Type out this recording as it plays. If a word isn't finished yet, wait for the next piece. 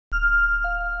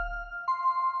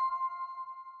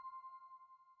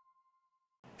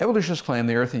Evolutionists claim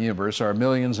the Earth and the universe are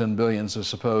millions and billions of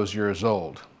supposed years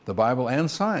old. The Bible and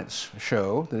science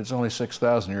show that it's only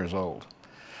 6,000 years old.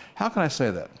 How can I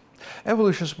say that?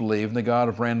 Evolutionists believe in the God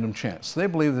of random chance. They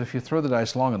believe that if you throw the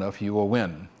dice long enough, you will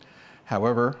win.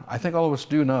 However, I think all of us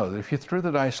do know that if you throw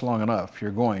the dice long enough, you're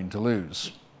going to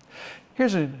lose.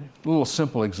 Here's a little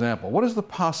simple example. What is the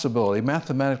possibility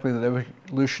mathematically that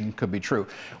evolution could be true?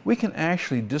 We can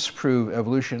actually disprove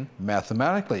evolution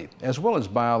mathematically, as well as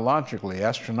biologically,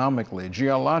 astronomically,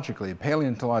 geologically,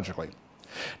 paleontologically.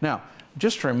 Now,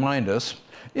 just to remind us,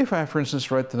 if I, for instance,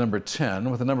 write the number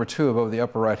 10 with the number 2 above the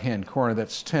upper right-hand corner,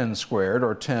 that's 10 squared,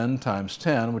 or 10 times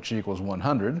 10, which equals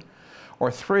 100,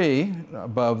 or 3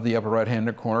 above the upper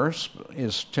right-hand corner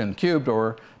is 10 cubed,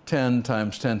 or 10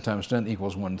 times 10 times 10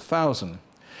 equals 1,000.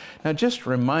 Now, just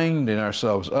reminding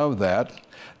ourselves of that,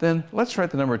 then let's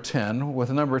write the number 10 with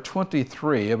the number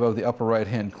 23 above the upper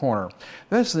right-hand corner.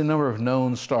 That's the number of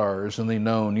known stars in the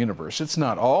known universe. It's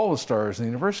not all the stars in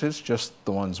the universe, it's just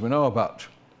the ones we know about.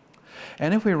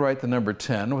 And if we write the number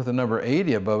 10 with the number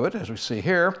 80 above it, as we see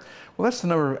here, well, that's the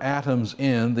number of atoms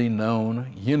in the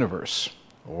known universe.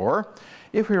 Or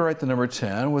if we write the number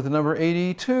 10 with the number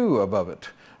 82 above it,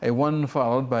 a 1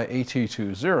 followed by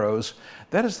 82 zeros,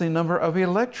 that is the number of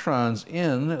electrons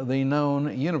in the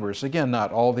known universe. Again,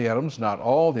 not all the atoms, not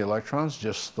all the electrons,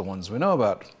 just the ones we know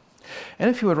about.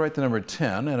 And if you would write the number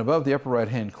 10, and above the upper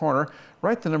right-hand corner,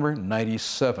 write the number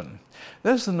 97.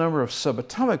 That is the number of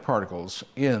subatomic particles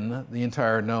in the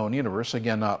entire known universe.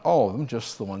 Again, not all of them,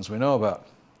 just the ones we know about.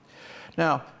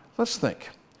 Now, let's think.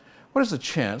 What is the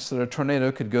chance that a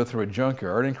tornado could go through a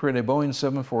junkyard and create a Boeing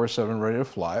 747 ready to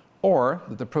fly, or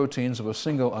that the proteins of a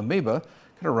single amoeba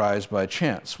could arise by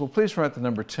chance? Well, please write the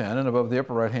number 10, and above the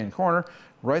upper right-hand corner,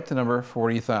 write the number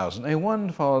 40,000, a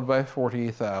 1 followed by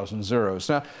 40,000 zeros.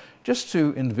 Now, just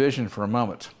to envision for a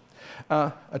moment,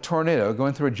 a tornado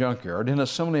going through a junkyard and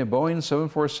assembling a Boeing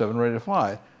 747 ready to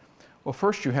fly. Well,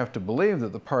 first you have to believe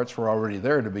that the parts were already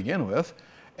there to begin with,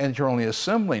 and you're only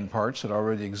assembling parts that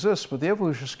already exist, but the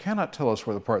evolutionists cannot tell us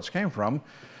where the parts came from,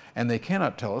 and they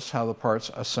cannot tell us how the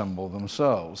parts assemble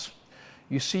themselves.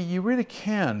 You see, you really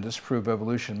can disprove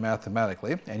evolution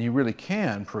mathematically, and you really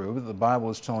can prove that the Bible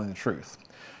is telling the truth.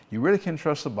 You really can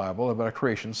trust the Bible about a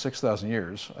creation 6,000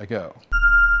 years ago.